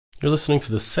You're listening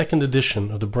to the second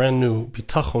edition of the brand new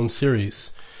Bitachon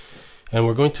series, and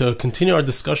we're going to continue our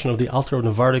discussion of the Alter of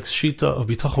Novardik's Shita of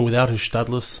Bitachon without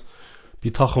Hishtadlus,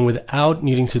 Bitachon without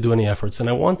needing to do any efforts. And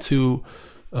I want to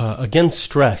again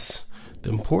stress the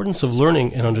importance of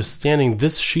learning and understanding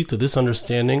this Shita, this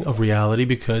understanding of reality,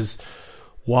 because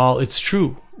while it's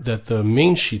true that the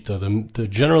main Shita, the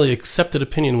generally accepted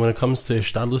opinion when it comes to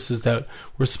Hishtadlus is that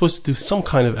we're supposed to do some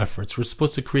kind of efforts, we're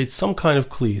supposed to create some kind of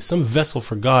kli, some vessel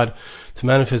for God to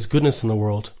manifest goodness in the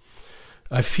world.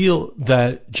 I feel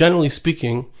that, generally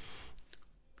speaking,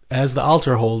 as the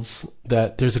Alter holds,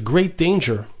 that there's a great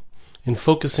danger in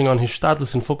focusing on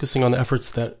Hishtadlus and focusing on the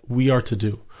efforts that we are to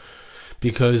do.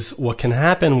 Because what can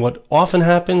happen, what often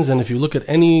happens, and if you look at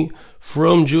any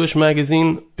from Jewish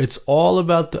magazine, it's all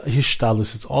about the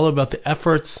Hishtadlus, it's all about the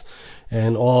efforts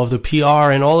and all of the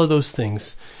PR and all of those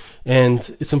things. And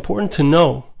it's important to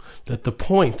know that the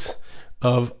point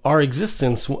of our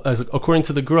existence, as according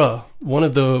to the Gra, one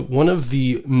of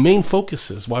the main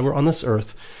focuses why we're on this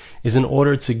earth is in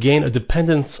order to gain a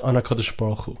dependence on HaKadosh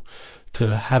Baruch Hu,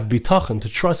 to have bitachon, to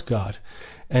trust God.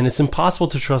 And it's impossible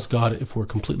to trust God if we're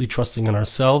completely trusting in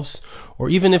ourselves, or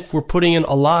even if we're putting in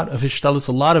a lot of hishtadlus,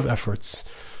 a lot of efforts.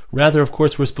 Rather, of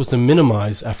course, we're supposed to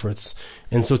minimize efforts.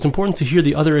 And so it's important to hear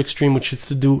the other extreme, which is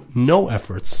to do no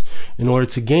efforts, in order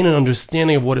to gain an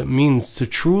understanding of what it means to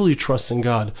truly trust in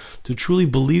God, to truly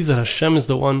believe that Hashem is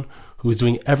the one who is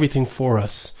doing everything for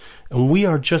us. And we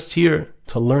are just here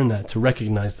to learn that, to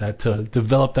recognize that, to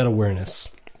develop that awareness.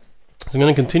 So I'm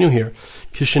going to continue here.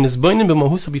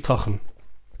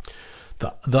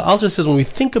 The Alter says, when we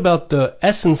think about the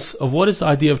essence of what is the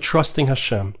idea of trusting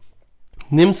Hashem,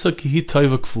 nimsa kihi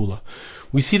toiva kfula,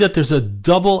 we see that there's a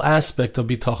double aspect of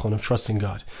bitachon, of trusting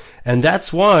God. And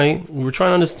that's why we were trying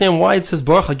to understand why it says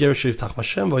Baruch HaGer Sheyiftach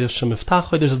Hashem v'Hashem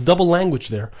Iftach. There's a double language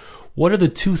there. What are the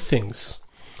two things?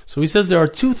 So he says there are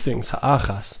two things,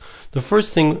 ha'achas. The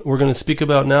first thing we're going to speak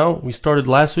about now, we started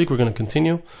last week, we're going to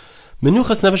continue.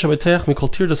 Menuchas nefesh habeteach mikol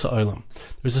tirdas ha'olam.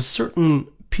 There's a certain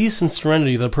peace and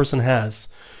serenity that a person has,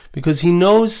 because he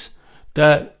knows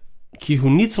that ki hu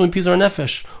nitzah mipizar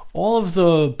nefesh, all of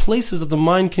the places that the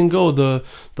mind can go, the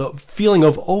feeling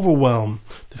of overwhelm,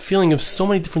 the feeling of so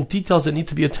many different details that need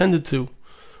to be attended to.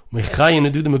 And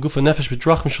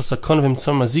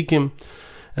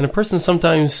a person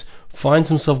sometimes finds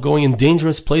himself going in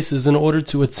dangerous places in order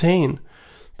to attain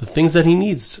the things that he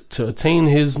needs, to attain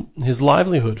his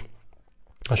livelihood.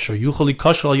 A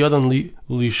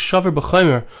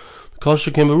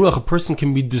person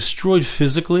can be destroyed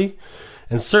physically,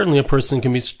 and certainly a person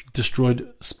can be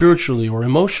destroyed spiritually or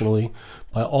emotionally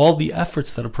by all the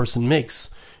efforts that a person makes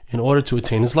in order to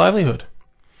attain his livelihood.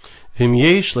 So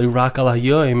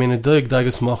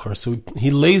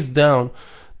he lays down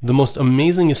the most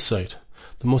amazing insight,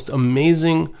 the most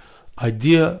amazing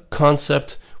idea,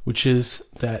 concept, which is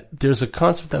that there's a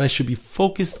concept that I should be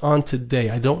focused on today.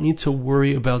 I don't need to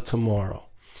worry about tomorrow.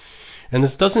 And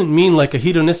this doesn't mean like a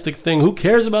hedonistic thing. Who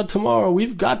cares about tomorrow?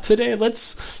 We've got today.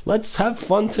 Let's have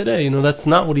fun today. That's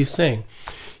not what he's saying.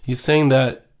 He's saying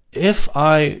that if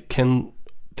I can,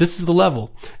 this is the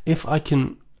level, if I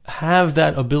can have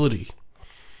that ability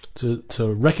to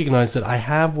recognize that I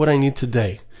have what I need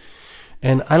today,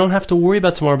 and I don't have to worry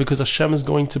about tomorrow because Hashem is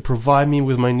going to provide me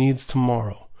with my needs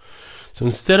tomorrow. So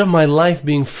instead of my life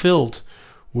being filled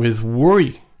with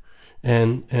worry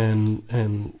and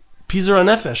pizar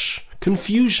nefesh,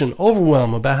 confusion,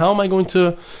 overwhelm about how am I going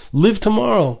to live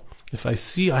tomorrow, if I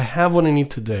see I have what I need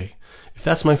today, if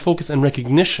that's my focus and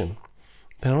recognition,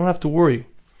 then I don't have to worry.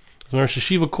 As Rosh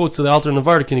Hashiva quotes the Alter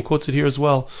Navardik, and he quotes it here as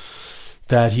well,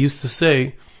 that he used to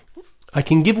say, I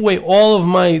can give away all of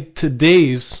my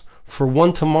todays for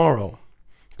one tomorrow,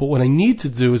 but what I need to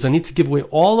do is I need to give away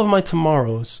all of my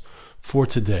tomorrows for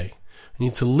today. I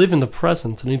need to live in the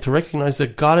present. I need to recognize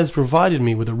that God has provided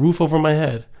me with a roof over my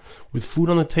head, with food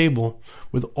on the table,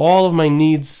 with all of my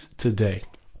needs today.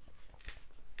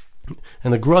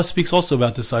 And the Gra speaks also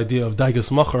about this idea of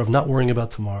daigas machar, of not worrying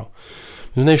about tomorrow.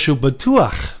 How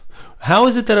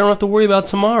is it that I don't have to worry about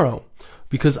tomorrow?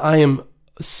 Because I am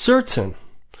certain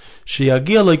that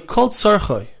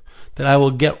I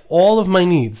will get all of my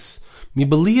needs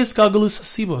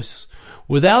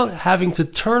without having to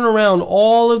turn around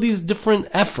all of these different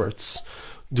efforts,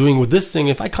 doing with this thing,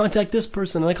 if I contact this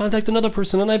person, and I contact another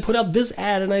person, and I put out this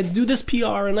ad, and I do this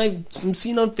PR, and I'm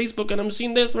seen on Facebook, and I'm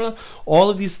seeing this, all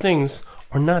of these things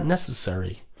are not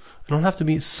necessary. I don't have to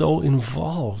be so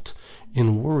involved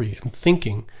in worry and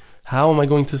thinking, how am I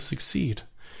going to succeed?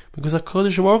 Because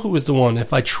HaKadosh Baruch Hu is the one,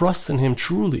 if I trust in Him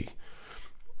truly,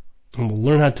 and we'll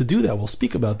learn how to do that, we'll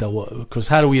speak about that, because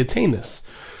how do we attain this?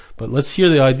 But let's hear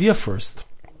the idea first.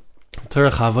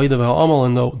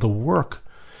 and the work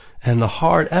and the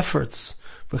hard efforts,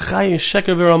 and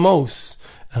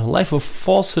a life of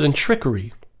falsehood and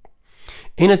trickery.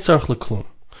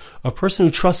 A person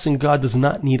who trusts in God does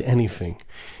not need anything.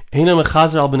 He doesn't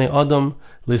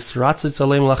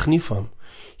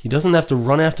have to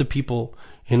run after people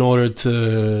in order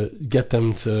to get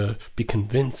them to be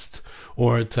convinced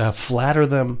or to flatter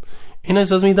them. He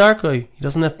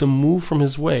doesn't have to move from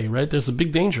his way, right? There's a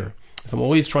big danger. If I'm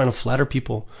always trying to flatter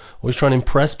people, always trying to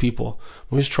impress people,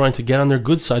 always trying to get on their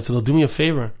good side so they'll do me a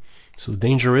favor. So the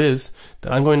danger is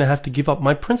that I'm going to have to give up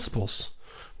my principles.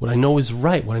 What I know is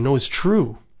right, what I know is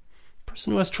true. A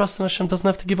person who has trust in Hashem doesn't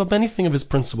have to give up anything of his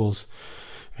principles.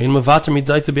 He doesn't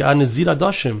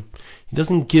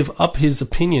give up his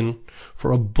opinion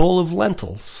for a bowl of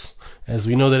lentils, as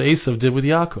we know that Esav did with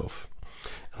Yaakov.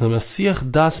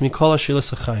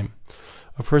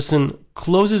 A person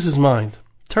closes his mind,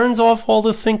 turns off all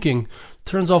the thinking,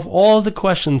 turns off all the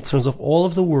questions, turns off all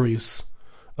of the worries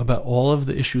about all of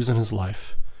the issues in his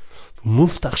life.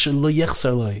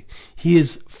 He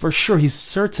is for sure, he's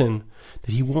certain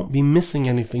that he won't be missing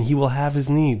anything. He will have his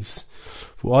needs.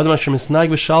 The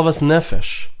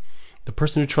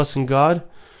person who trusts in God,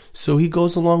 so he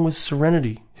goes along with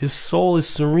serenity. His soul is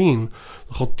serene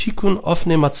when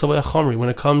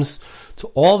it comes to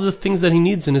all the things that he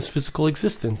needs in his physical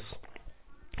existence.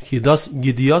 His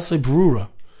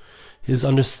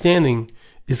understanding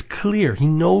is clear. He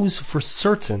knows for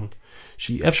certain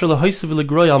that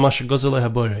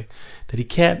he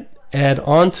can't add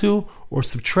on to or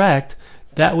subtract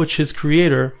that which his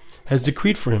Creator has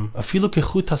decreed for him,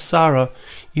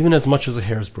 even as much as a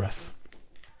hair's breadth.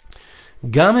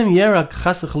 Even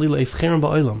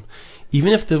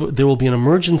if there will be an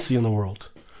emergency in the world,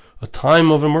 a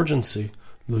time of emergency,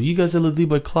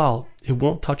 it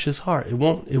won't touch his heart. It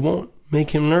won't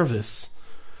make him nervous.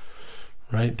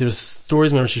 Right? There's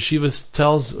stories Rosh Yeshiva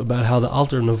tells about how the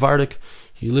Alter Navardik,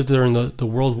 he lived during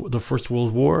the First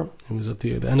World War. It was at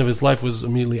the end of his life was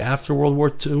immediately after World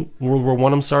War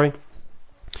I.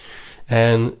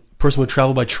 And a person would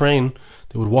travel by train.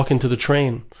 They would walk into the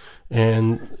train,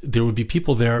 and there would be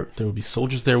people there. There would be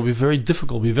soldiers there. It would be very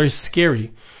difficult. It would be very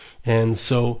scary. And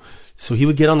so he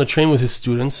would get on the train with his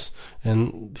students,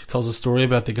 and he tells a story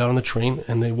about they got on the train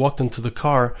and they walked into the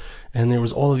car, and there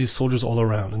was all of these soldiers all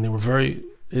around, and they were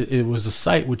it was a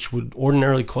sight which would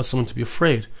ordinarily cause someone to be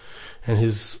afraid. And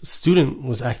his student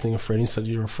was acting afraid. He said,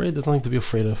 "You're afraid? There's nothing to be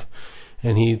afraid of."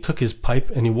 And he took his pipe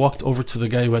and he walked over to the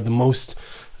guy who had the most,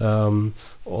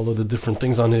 all of the different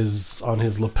things on his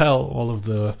lapel, all of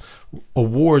the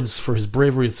awards for his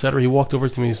bravery, etc. He walked over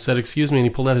to me. He said, "Excuse me," and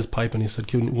he pulled out his pipe and he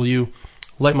said, "Will you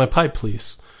light my pipe,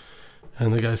 please?"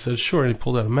 And the guy said, "Sure." And he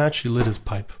pulled out a match. He lit his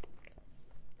pipe.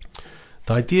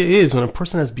 The idea is, when a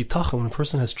person has bitachon, when a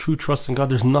person has true trust in God,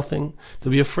 there's nothing to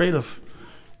be afraid of,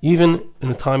 even in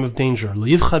a time of danger.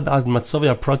 He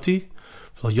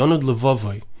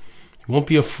won't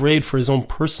be afraid for his own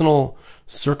personal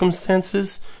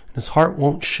circumstances, and his heart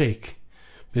won't shake.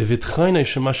 Because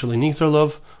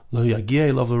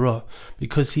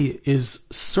he is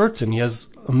certain, he has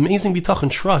amazing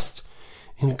bitachon trust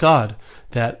in God,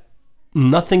 that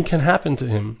nothing can happen to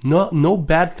him. No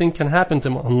bad thing can happen to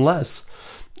him unless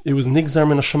it was nigzar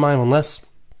min hashamayim, unless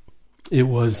it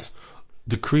was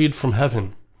decreed from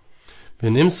heaven. So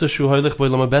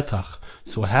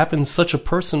what happens, such a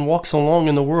person walks along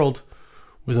in the world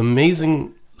with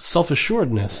amazing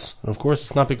self-assuredness. And of course,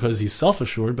 it's not because he's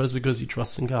self-assured, but it's because he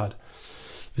trusts in God.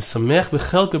 He's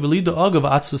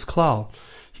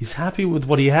happy with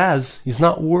what he has. He's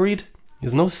not worried.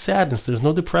 There's no sadness. There's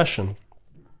no depression.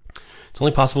 It's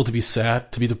only possible to be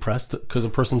sad, to be depressed, because a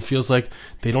person feels like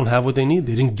they don't have what they need.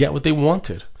 They didn't get what they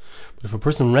wanted. But if a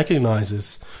person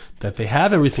recognizes that they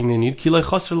have everything they need,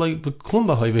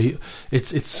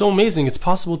 it's so amazing. It's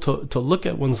possible to look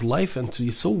at one's life and to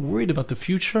be so worried about the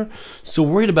future, so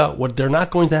worried about what they're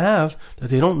not going to have, that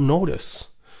they don't notice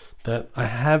that I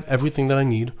have everything that I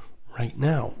need right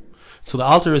now. So the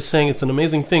Alter is saying it's an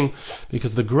amazing thing,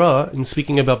 because the Gra, in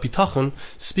speaking about bitachon,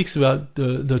 speaks about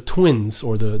the twins,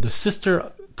 or the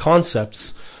sister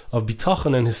concepts of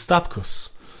bitachon and histapkus.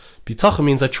 Bitachon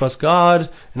means I trust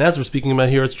God, and as we're speaking about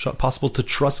here, it's possible to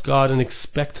trust God and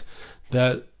expect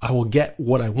that I will get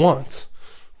what I want,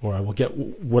 or I will get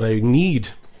what I need,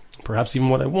 perhaps even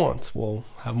what I want. We'll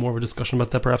have more of a discussion about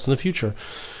that perhaps in the future.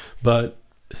 But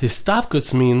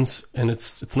histapkus means, and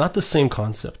it's not the same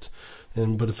concept,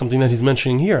 but it's something that he's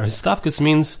mentioning here. Histapkus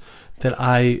means that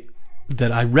I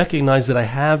recognize that I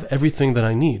have everything that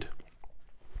I need,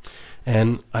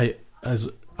 and as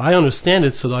I understand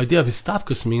it, so the idea of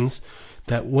histapkus means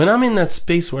that when I'm in that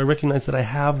space where I recognize that I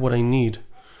have what I need,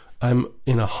 I'm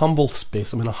in a humble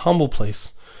space, I'm in a humble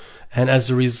place. And as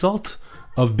a result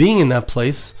of being in that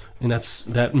place, in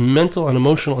that mental and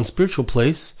emotional and spiritual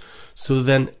place, so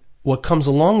then what comes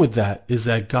along with that is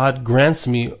that God grants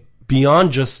me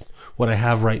beyond just what I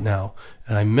have right now.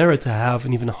 And I merit to have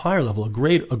an even higher level, a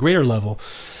greater level.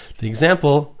 The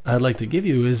example I'd like to give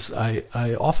you is I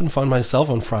often find myself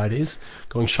on Fridays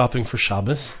going shopping for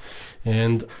Shabbos,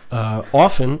 and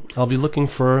often I'll be looking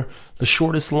for the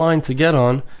shortest line to get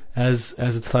on as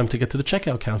it's time to get to the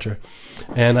checkout counter.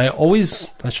 And I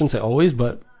shouldn't say always,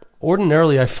 but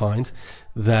ordinarily I find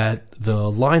that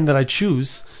the line that I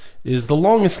choose is the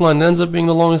longest line. It ends up being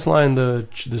the longest line.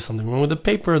 There's something wrong with the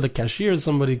paper, the cashier,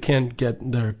 somebody can't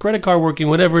get their credit card working,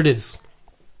 whatever it is.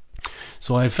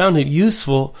 So I found it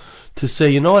useful to say,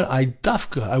 you know what, I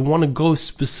want to go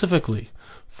specifically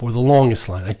for the longest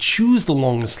line. I choose the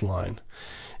longest line.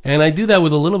 And I do that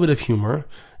with a little bit of humor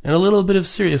and a little bit of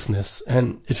seriousness.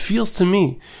 And it feels to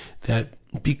me that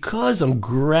because I'm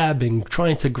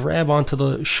trying to grab onto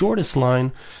the shortest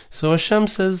line, so Hashem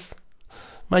says,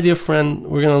 my dear friend,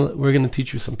 we're gonna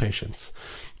teach you some patience.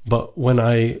 But when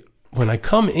I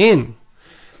come in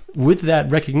with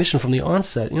that recognition from the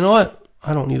onset, you know what?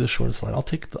 I don't need the shortest line. I'll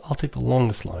take the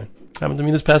longest line. It happened to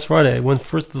me this past Friday. I went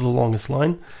first to the longest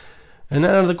line, and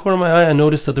then out of the corner of my eye, I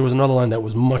noticed that there was another line that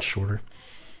was much shorter.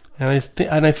 And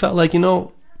I felt like,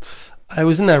 I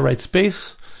was in that right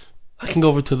space. I can go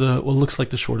over to what looks like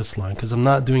the shortest line because I'm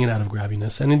not doing it out of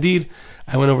grabbiness. And indeed,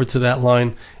 I went over to that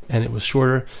line, and it was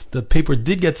shorter. The paper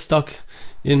did get stuck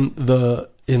in the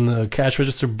cash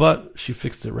register, but she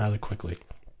fixed it rather quickly.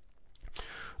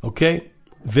 Okay.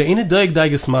 Says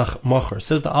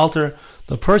the Alter,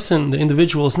 the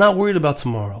individual is not worried about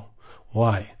tomorrow.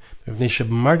 Why?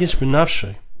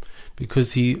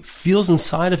 Because he feels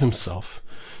inside of himself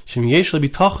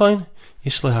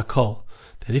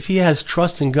that if he has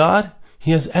trust in God,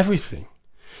 he has everything.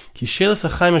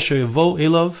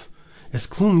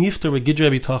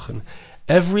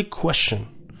 Every question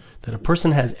that a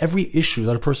person has, every issue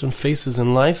that a person faces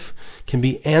in life can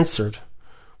be answered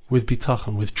with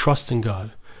bitachon, with trust in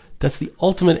God. That's the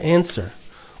ultimate answer.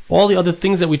 All the other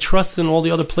things that we trust in, all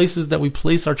the other places that we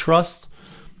place our trust,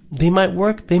 they might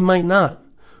work, they might not.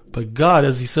 But God,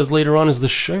 as he says later on, is the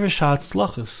sheresh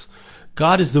ha'atzlachos.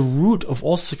 God is the root of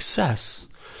all success.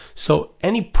 So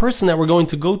any person that we're going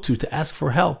to go to ask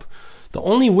for help, the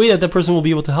only way that person will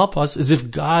be able to help us is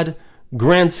if God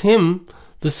grants him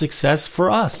the success for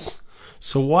us.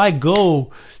 So why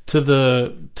go to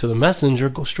the messenger?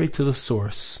 Go straight to the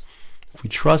source. If we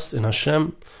trust in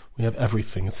Hashem, we have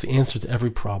everything. It's the answer to every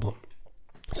problem.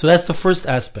 So that's the first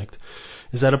aspect,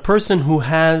 is that a person who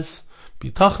has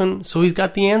bitachon, so he's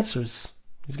got the answers.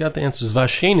 He's got the answers.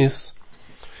 Vashenis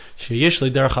sheyesh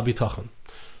lederach habitachon.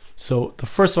 So the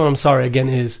first one, I'm sorry, again,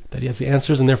 is that he has the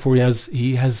answers, and therefore he has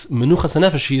menuchas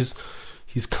hanefesh.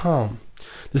 He's calm.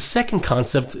 The second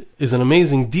concept is an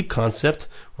amazing, deep concept.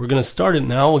 We're going to start it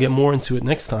now. We'll get more into it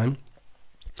next time.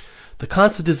 The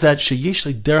concept is that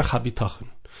sheyesh lederach habitachon.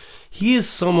 He is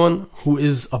someone who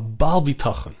is a Baal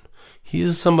Bitachon. He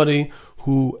is somebody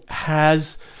who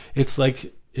has, it's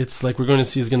like we're going to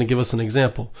see, is going to give us an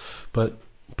example. But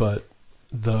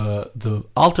the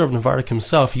Alter of Navardik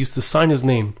himself, he used to sign his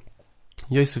name,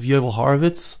 Yosef Yovel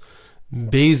Horovitz,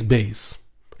 Beis.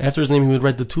 After his name, he would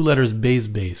write the two letters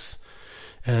Beis.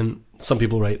 And some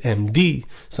people write MD,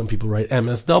 some people write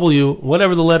MSW,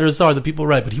 whatever the letters are that people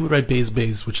write, but he would write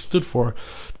Beis, which stood for,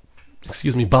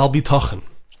 Baal Bitachon.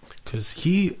 Because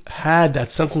he had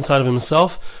that sense inside of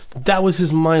himself. That was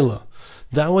his Maila.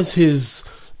 That was his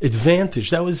advantage.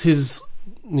 That was his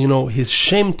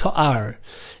Shem Ta'ar.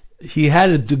 He had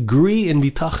a degree in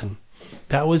Bitachon.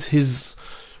 That was his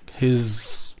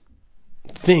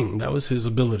thing. That was his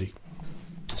ability.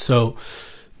 So,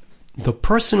 the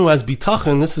person who has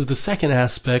Bitachon, this is the second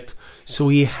aspect, so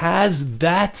he has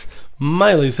that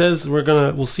Maila. He says,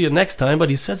 we'll see it next time, but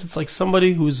he says it's like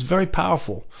somebody who's very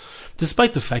powerful.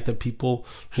 Despite the fact that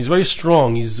he's very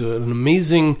strong, he's an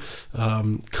amazing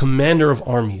commander of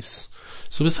armies.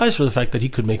 So besides for the fact that he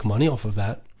could make money off of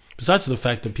that, besides for the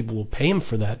fact that people will pay him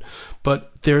for that,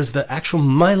 but there's the actual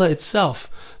Maila itself,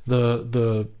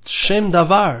 the Shem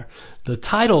Davar, the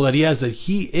title that he has, that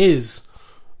he is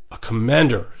a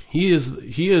commander. He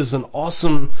is an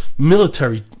awesome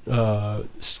military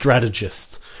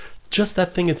strategist. Just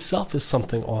that thing itself is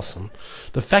something awesome.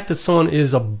 The fact that someone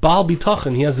is a Baal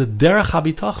Bitachon, he has the Derech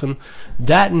HaBitachon,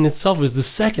 that in itself is the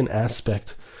second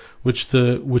aspect which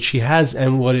he has,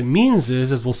 and what it means is,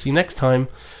 as we'll see next time,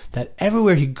 that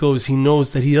everywhere he goes, he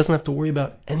knows that he doesn't have to worry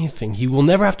about anything. He will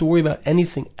never have to worry about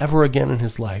anything ever again in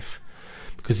his life,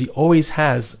 because he always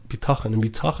has bitachon, and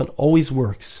bitachon always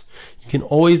works. He can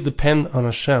always depend on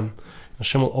Hashem.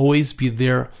 Hashem will always be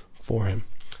there for him.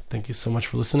 Thank you so much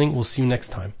for listening. We'll see you next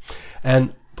time.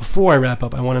 And before I wrap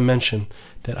up, I want to mention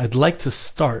that I'd like to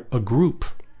start a group,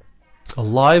 a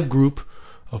live group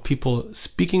of people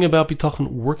speaking about bitachon,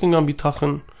 working on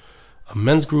bitachon, a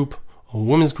men's group, a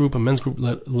women's group, a men's group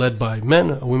led by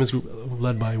men, a women's group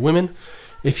led by women.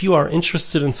 If you are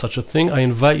interested in such a thing, I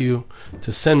invite you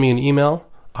to send me an email,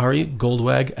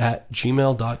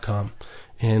 arigoldwag@gmail.com,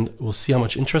 and we'll see how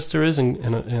much interest there is,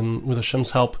 and with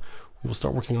Hashem's help, we will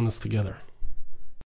start working on this together.